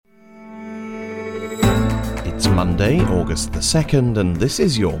It's Monday, August the 2nd, and this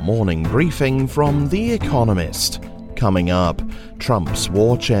is your morning briefing from The Economist. Coming up, Trump's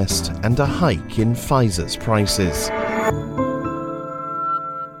war chest and a hike in Pfizer's prices.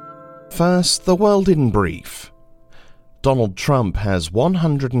 First, the world in brief. Donald Trump has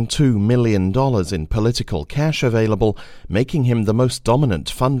 $102 million in political cash available, making him the most dominant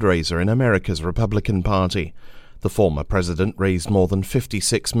fundraiser in America's Republican Party. The former president raised more than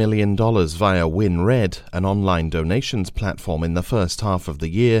 $56 million via WinRed, an online donations platform, in the first half of the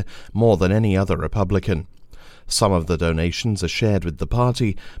year, more than any other Republican. Some of the donations are shared with the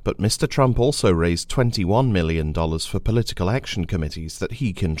party, but Mr. Trump also raised $21 million for political action committees that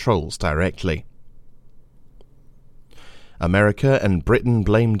he controls directly. America and Britain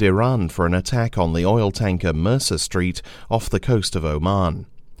blamed Iran for an attack on the oil tanker Mercer Street off the coast of Oman.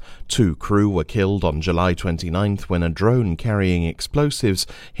 2 crew were killed on July 29th when a drone carrying explosives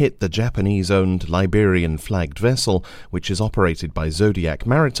hit the Japanese-owned Liberian-flagged vessel, which is operated by Zodiac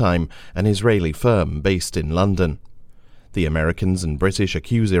Maritime, an Israeli firm based in London. The Americans and British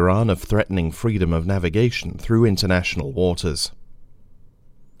accuse Iran of threatening freedom of navigation through international waters.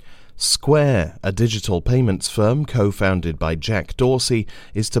 Square, a digital payments firm co-founded by Jack Dorsey,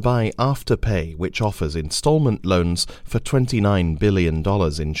 is to buy Afterpay, which offers installment loans for $29 billion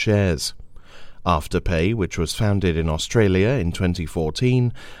in shares. Afterpay, which was founded in Australia in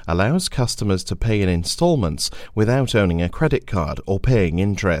 2014, allows customers to pay in installments without owning a credit card or paying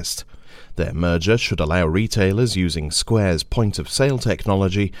interest. Their merger should allow retailers using Square's point-of-sale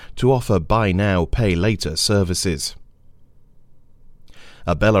technology to offer buy now, pay later services.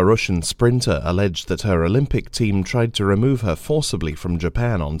 A Belarusian sprinter alleged that her Olympic team tried to remove her forcibly from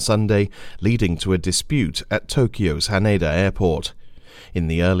Japan on Sunday, leading to a dispute at Tokyo's Haneda airport. In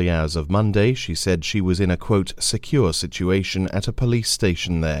the early hours of Monday, she said she was in a, quote, secure situation at a police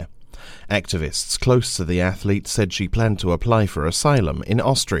station there. Activists close to the athlete said she planned to apply for asylum in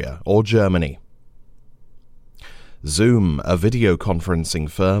Austria or Germany. Zoom, a video conferencing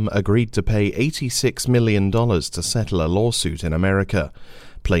firm, agreed to pay $86 million to settle a lawsuit in America.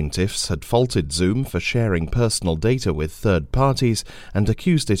 Plaintiffs had faulted Zoom for sharing personal data with third parties and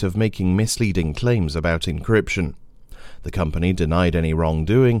accused it of making misleading claims about encryption. The company denied any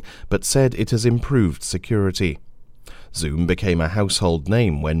wrongdoing, but said it has improved security. Zoom became a household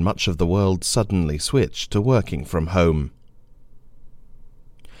name when much of the world suddenly switched to working from home.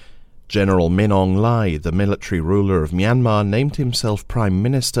 General Min Aung Hlaing, the military ruler of Myanmar, named himself Prime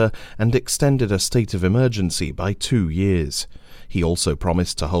Minister and extended a state of emergency by 2 years. He also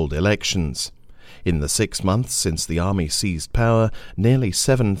promised to hold elections. In the 6 months since the army seized power, nearly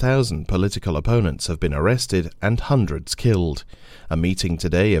 7,000 political opponents have been arrested and hundreds killed. A meeting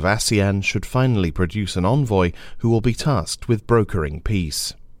today of ASEAN should finally produce an envoy who will be tasked with brokering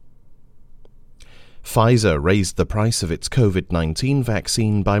peace. Pfizer raised the price of its COVID-19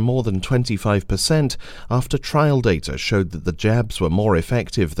 vaccine by more than 25% after trial data showed that the jabs were more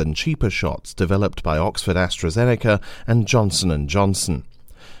effective than cheaper shots developed by Oxford AstraZeneca and Johnson & Johnson.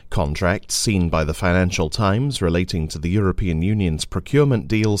 Contracts seen by the Financial Times relating to the European Union's procurement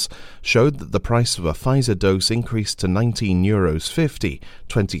deals showed that the price of a Pfizer dose increased to €19.50,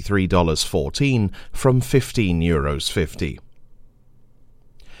 $23.14, from €15.50.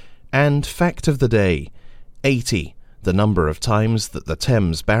 And fact of the day, 80, the number of times that the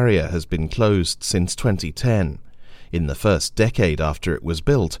Thames barrier has been closed since 2010. In the first decade after it was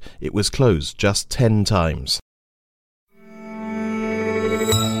built, it was closed just 10 times.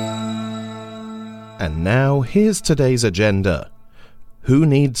 And now, here's today's agenda. Who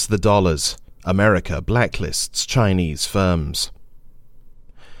needs the dollars? America blacklists Chinese firms.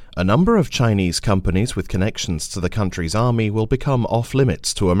 A number of Chinese companies with connections to the country's army will become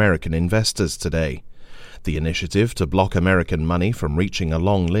off-limits to American investors today. The initiative to block American money from reaching a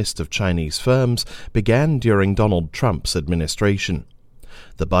long list of Chinese firms began during Donald Trump's administration.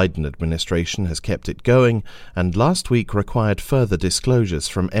 The Biden administration has kept it going, and last week required further disclosures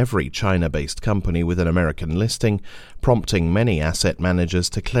from every China-based company with an American listing, prompting many asset managers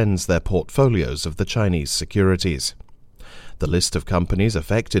to cleanse their portfolios of the Chinese securities. The list of companies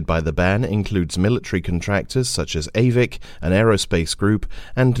affected by the ban includes military contractors such as Avic, an aerospace group,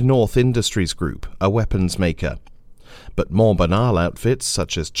 and North Industries Group, a weapons maker. But more banal outfits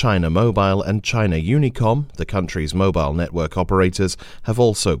such as China Mobile and China Unicom, the country's mobile network operators, have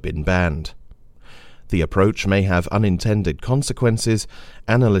also been banned. The approach may have unintended consequences.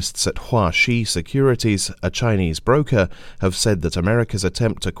 Analysts at Huaxi Securities, a Chinese broker, have said that America's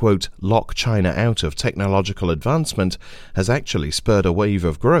attempt to, quote, lock China out of technological advancement has actually spurred a wave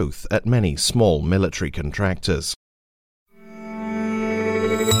of growth at many small military contractors.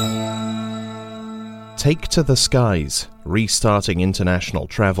 Take to the skies, restarting international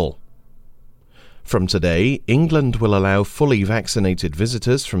travel. From today, England will allow fully vaccinated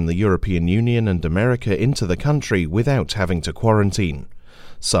visitors from the European Union and America into the country without having to quarantine.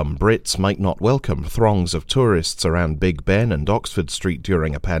 Some Brits might not welcome throngs of tourists around Big Ben and Oxford Street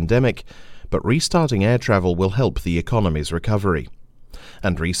during a pandemic, but restarting air travel will help the economy's recovery.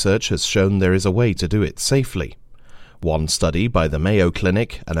 And research has shown there is a way to do it safely. One study by the Mayo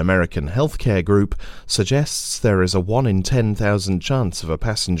Clinic, an American healthcare group, suggests there is a 1 in 10,000 chance of a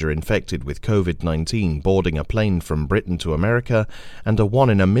passenger infected with COVID-19 boarding a plane from Britain to America, and a 1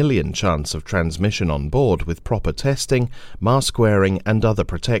 in a million chance of transmission on board with proper testing, mask wearing and other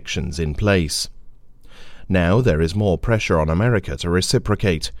protections in place. Now there is more pressure on America to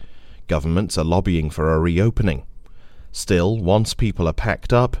reciprocate. Governments are lobbying for a reopening. Still, once people are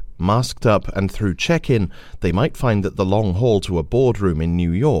packed up, masked up and through check-in, they might find that the long haul to a boardroom in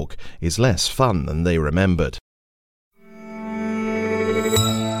New York is less fun than they remembered.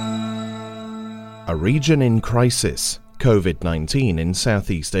 A region in crisis, COVID-19 in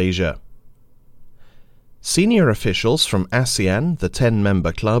Southeast Asia. Senior officials from ASEAN, the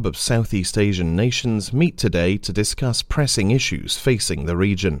 10-member club of Southeast Asian nations, meet today to discuss pressing issues facing the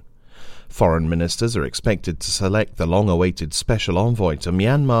region. Foreign ministers are expected to select the long-awaited special envoy to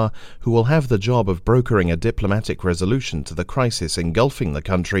Myanmar, who will have the job of brokering a diplomatic resolution to the crisis engulfing the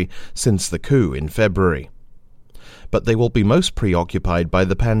country since the coup in February. But they will be most preoccupied by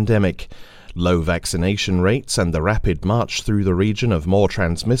the pandemic. Low vaccination rates and the rapid march through the region of more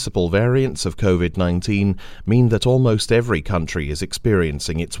transmissible variants of COVID-19 mean that almost every country is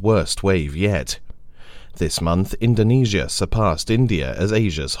experiencing its worst wave yet. This month, Indonesia surpassed India as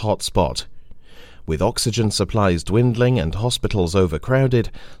Asia's hotspot. With oxygen supplies dwindling and hospitals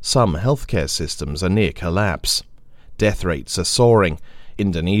overcrowded, some healthcare systems are near collapse. Death rates are soaring.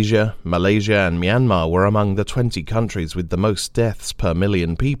 Indonesia, Malaysia and Myanmar were among the 20 countries with the most deaths per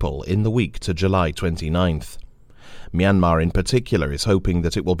million people in the week to July 29th. Myanmar in particular is hoping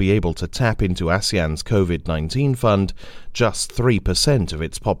that it will be able to tap into ASEAN's COVID-19 fund. Just 3% of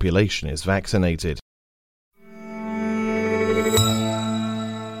its population is vaccinated.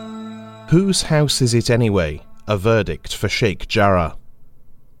 Whose house is it anyway? A verdict for Sheikh Jarrah.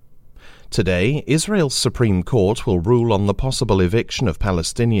 Today, Israel's Supreme Court will rule on the possible eviction of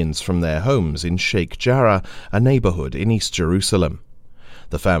Palestinians from their homes in Sheikh Jarrah, a neighborhood in East Jerusalem.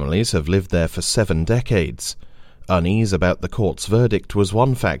 The families have lived there for 7 decades. Unease about the court's verdict was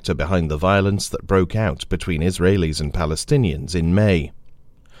one factor behind the violence that broke out between Israelis and Palestinians in May.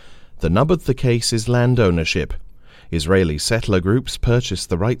 The nub of the case is land ownership. Israeli settler groups purchased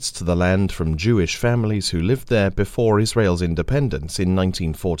the rights to the land from Jewish families who lived there before Israel's independence in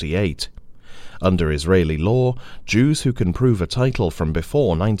 1948. Under Israeli law, Jews who can prove a title from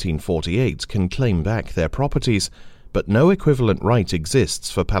before 1948 can claim back their properties, but no equivalent right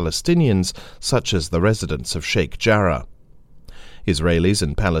exists for Palestinians, such as the residents of Sheikh Jarrah. Israelis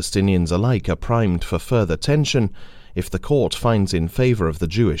and Palestinians alike are primed for further tension. If the court finds in favor of the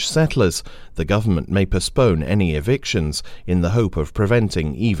Jewish settlers, the government may postpone any evictions in the hope of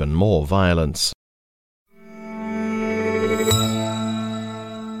preventing even more violence.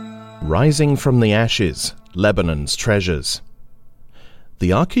 Rising from the ashes, Lebanon's treasures.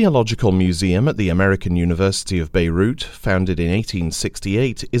 The Archaeological Museum at the American University of Beirut, founded in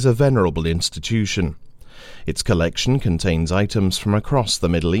 1868, is a venerable institution. Its collection contains items from across the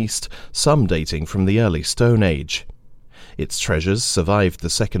Middle East, some dating from the early Stone Age. Its treasures survived the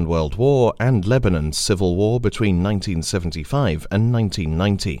Second World War and Lebanon's civil war between 1975 and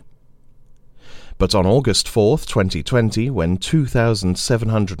 1990. But on August 4, 2020, when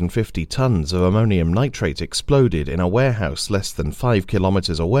 2,750 tons of ammonium nitrate exploded in a warehouse less than 5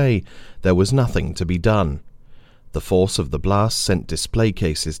 kilometers away, there was nothing to be done. The force of the blast sent display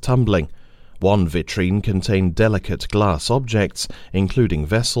cases tumbling. One vitrine contained delicate glass objects, including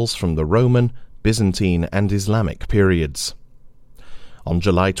vessels from the Roman, Byzantine and Islamic periods. On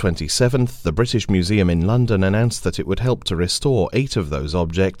July 27th, the British Museum in London announced that it would help to restore 8 of those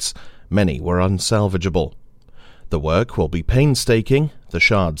objects. Many were unsalvageable. The work will be painstaking. The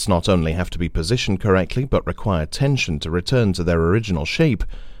shards not only have to be positioned correctly but require tension to return to their original shape,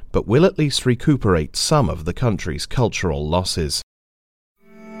 but will at least recuperate some of the country's cultural losses.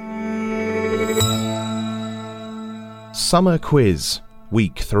 Summer Quiz,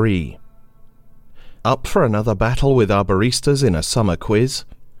 Week 3. Up for another battle with our baristas in a summer quiz?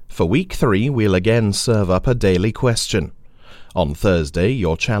 For Week 3, we'll again serve up a daily question. On Thursday,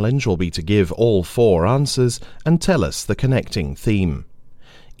 your challenge will be to give all 4 answers and tell us the connecting theme.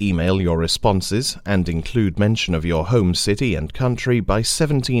 Email your responses and include mention of your home city and country by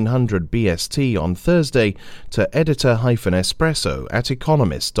 1700 BST on Thursday to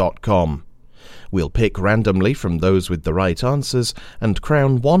editor-espresso@economist.com. We'll pick randomly from those with the right answers and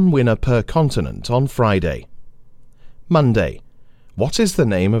crown one winner per continent on Friday. Monday. What is the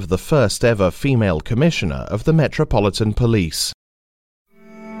name of the first ever female commissioner of the Metropolitan Police?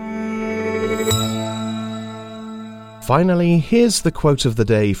 Finally, here's the quote of the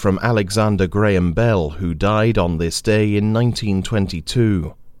day from Alexander Graham Bell, who died on this day in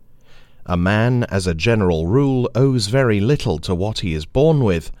 1922. A man, as a general rule, owes very little to what he is born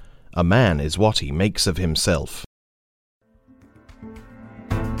with. A man is what he makes of himself.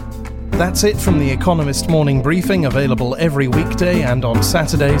 That's it from the Economist Morning Briefing, available every weekday and on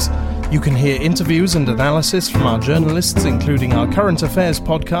Saturdays. You can hear interviews and analysis from our journalists, including our current affairs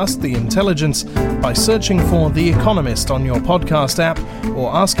podcast, The Intelligence, by searching for The Economist on your podcast app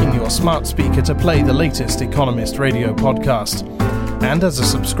or asking your smart speaker to play the latest Economist radio podcast. And as a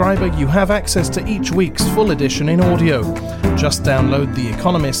subscriber, you have access to each week's full edition in audio. Just download the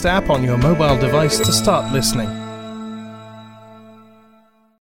Economist app on your mobile device to start listening.